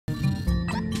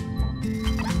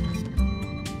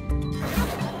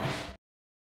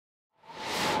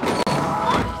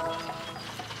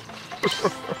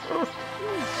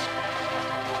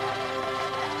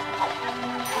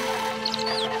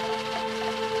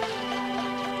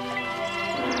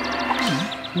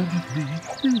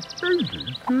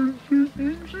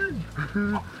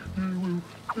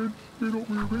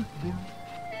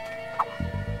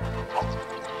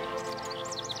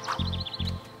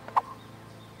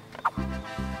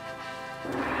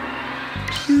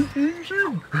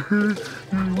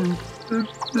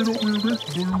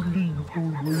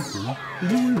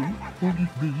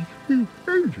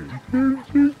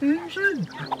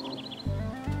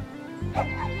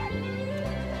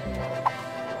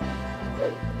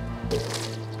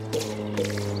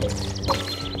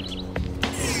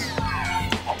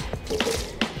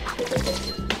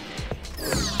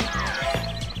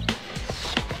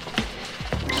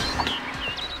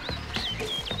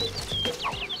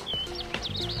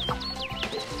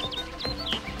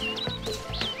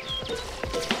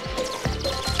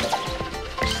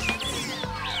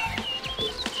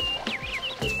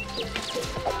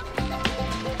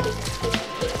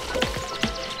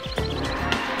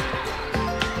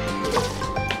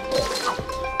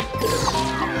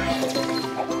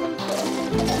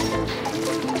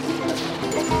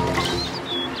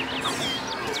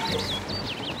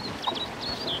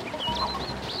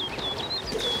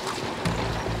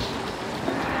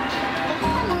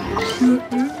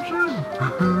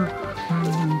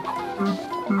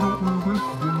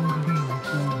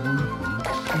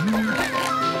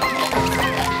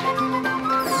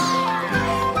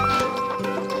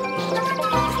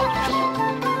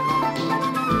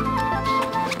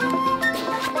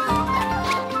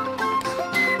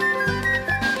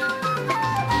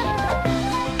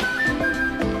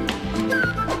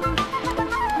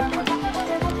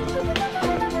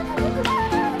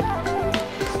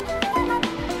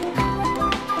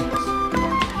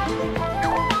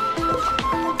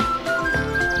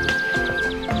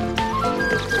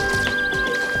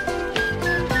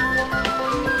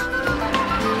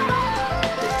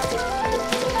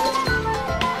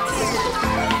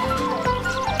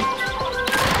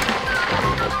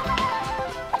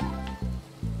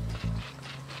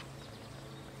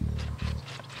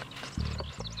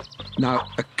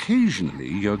Now, occasionally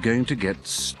you're going to get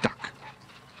stuck.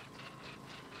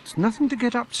 It's nothing to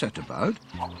get upset about.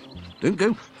 Don't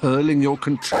go hurling your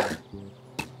control.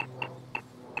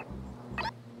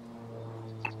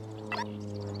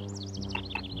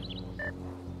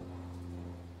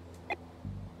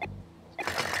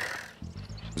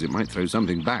 Because it might throw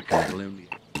something back and it'll only...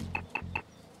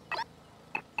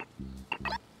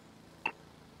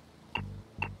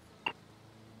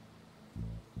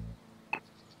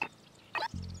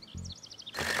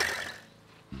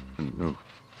 No.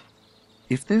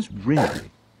 If there's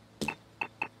really...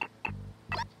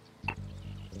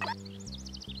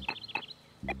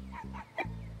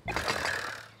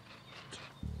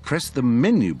 Press the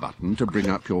menu button to bring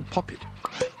up your poppet.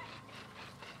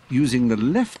 Using the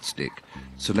left stick,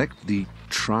 select the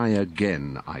Try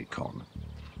Again icon.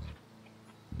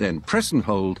 Then press and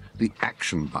hold the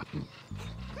Action button.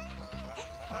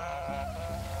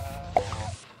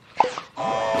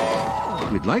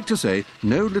 We'd like to say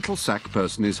no little sack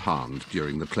person is harmed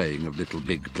during the playing of Little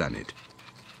Big Planet.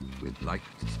 We'd like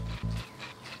to...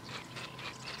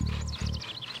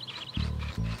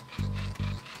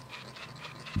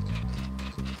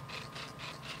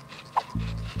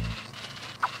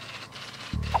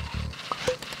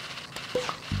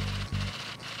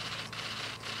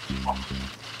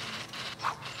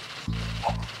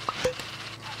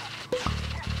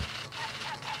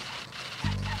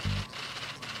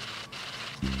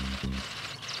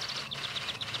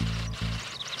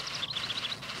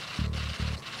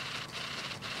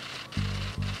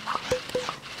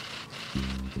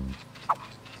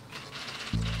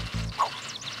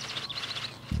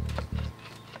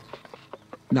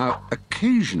 Now,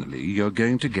 occasionally you're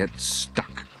going to get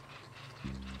stuck.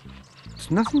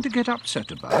 It's nothing to get upset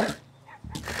about.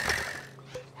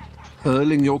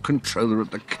 Hurling your controller at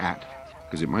the cat,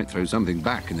 because it might throw something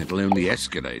back and it'll only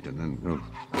escalate and then...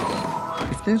 Oh.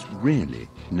 If there's really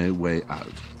no way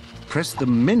out, press the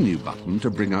menu button to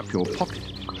bring up your pocket.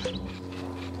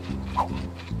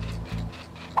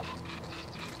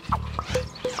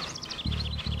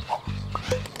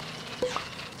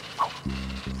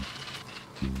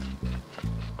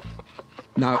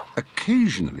 Now,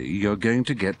 occasionally you're going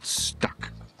to get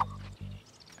stuck.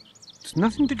 It's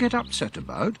nothing to get upset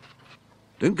about.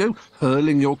 Don't go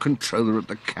hurling your controller at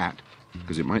the cat,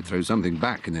 because it might throw something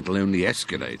back and it'll only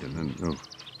escalate and then... Oh.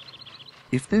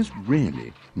 If there's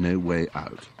really no way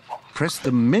out, press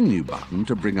the menu button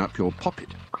to bring up your poppet.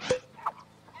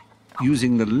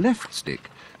 Using the left stick,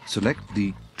 select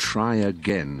the Try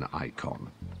Again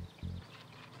icon.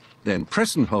 Then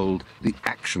press and hold the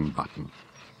Action button.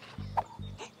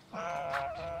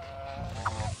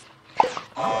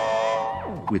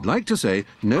 We'd like to say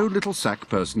no little sack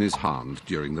person is harmed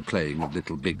during the playing of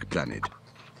Little Big Planet.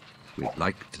 We'd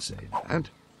like to say that.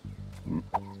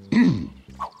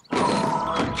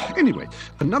 Anyway,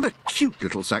 another cute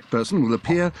little sack person will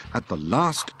appear at the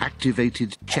last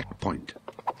activated checkpoint.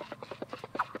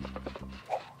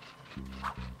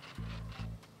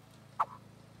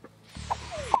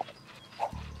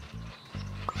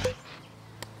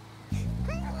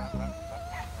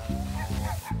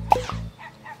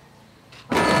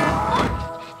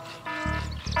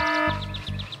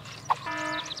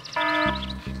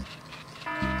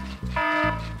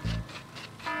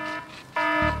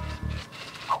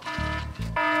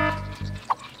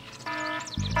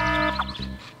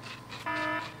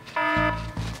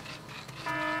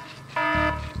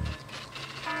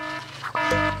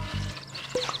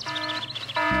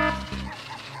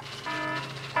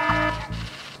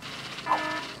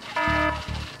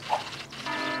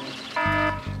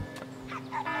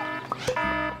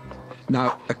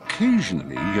 Now,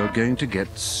 occasionally you're going to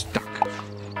get stuck.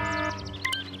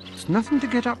 It's nothing to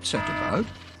get upset about.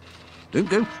 Don't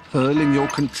go hurling your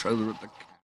controller at the cat.